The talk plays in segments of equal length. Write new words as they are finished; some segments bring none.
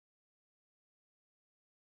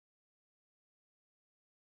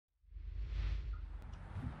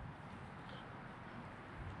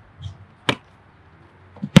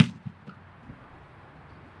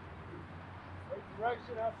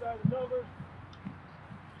Outside the numbers.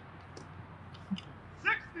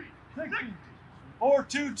 60.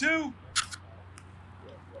 4-2-2.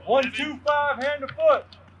 1-2-5, hand to foot.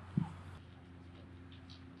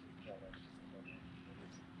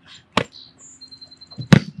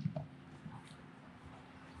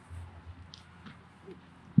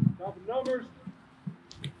 Top of numbers.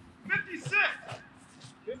 56.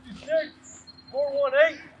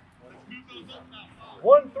 4-1-8.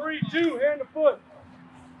 1-3-2, hand to foot.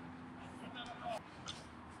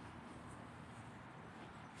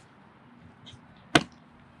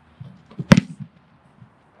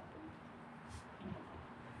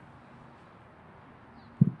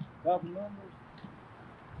 Top of numbers.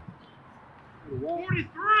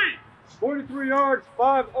 43 yards,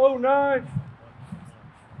 5-0-9.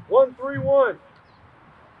 1-3-1.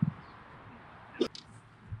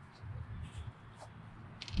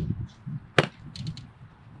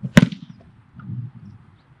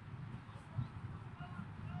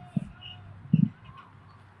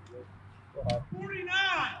 Uh,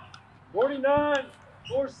 49,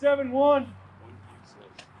 4-7-1.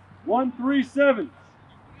 1-3-7.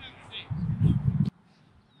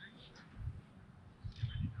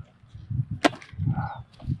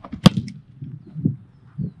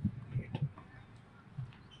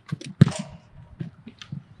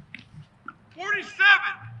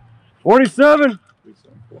 47,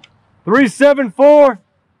 3-7-4.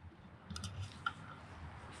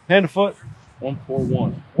 Hand to foot.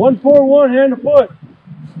 1-4-1. 1-4-1, hand to foot.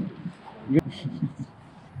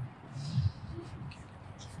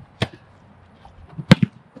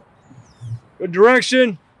 Good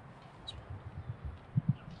direction.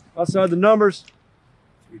 Outside the numbers.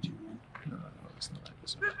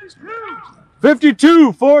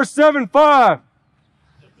 52, 4-7-5.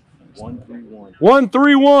 1-3-1.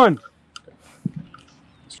 1-3-1.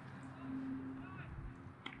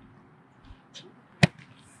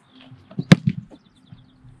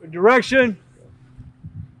 Good direction.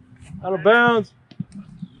 Out of bounds.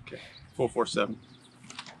 Okay. 4-4-7.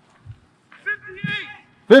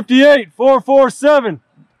 58, 4-4-7.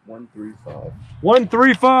 1-3-5.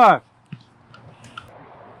 1-3-5.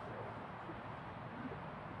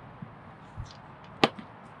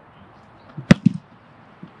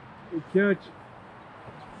 Good catch.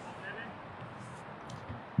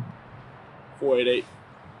 4-8-8.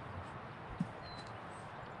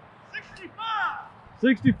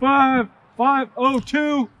 65,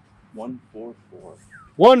 5-0-2. 1-4-4.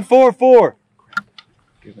 1-4-4.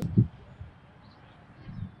 Give it.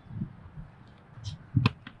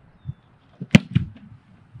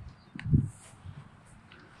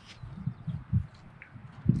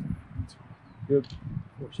 Good.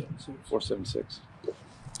 4-7-6.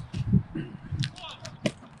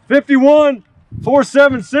 51,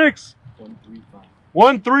 4-7-6.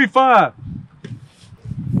 1-3-5. 1-3-5.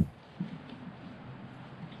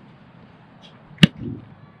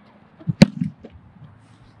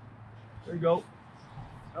 There you go.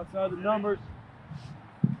 Outside the numbers.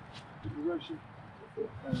 Good direction.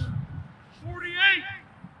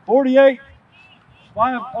 48,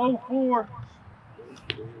 5-0-4.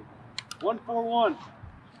 1-4-1.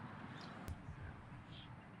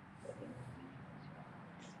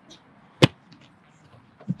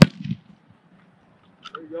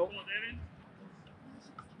 There you go.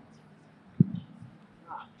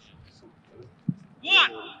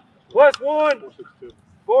 West 1.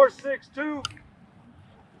 4-6-2.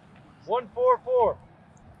 1-4-4.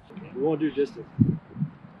 We won't do distance.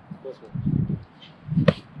 This one.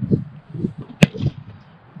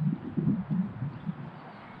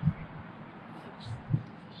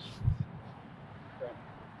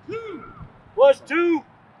 +2.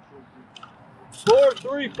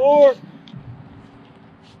 4-3-4.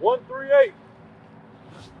 1-3-8.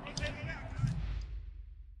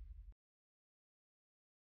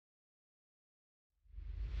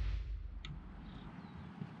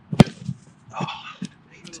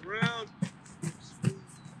 Around.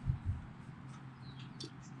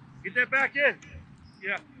 Get that back in.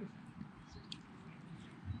 Yeah.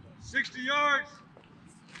 60 yards.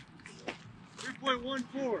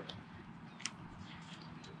 3.14.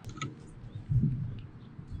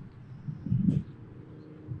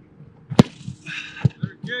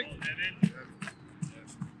 Better kick.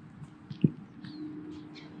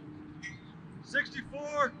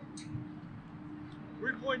 64.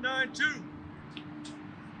 3.92.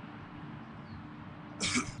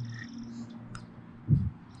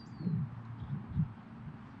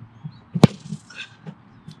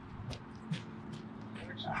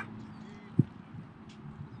 Action.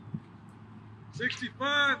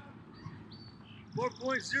 65.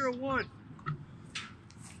 4.01.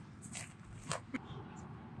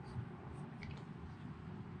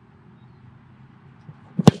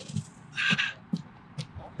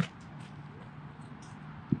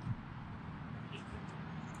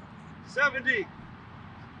 70.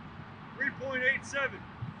 3.87.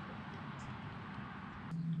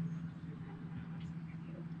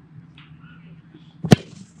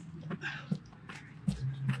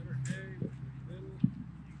 Middle.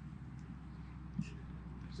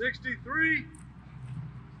 63.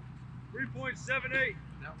 3.78.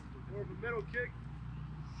 More of a middle kick.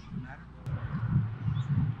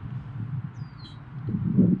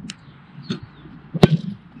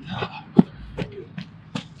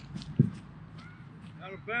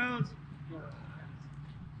 Out of bounds.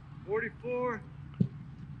 44.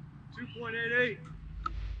 2.88.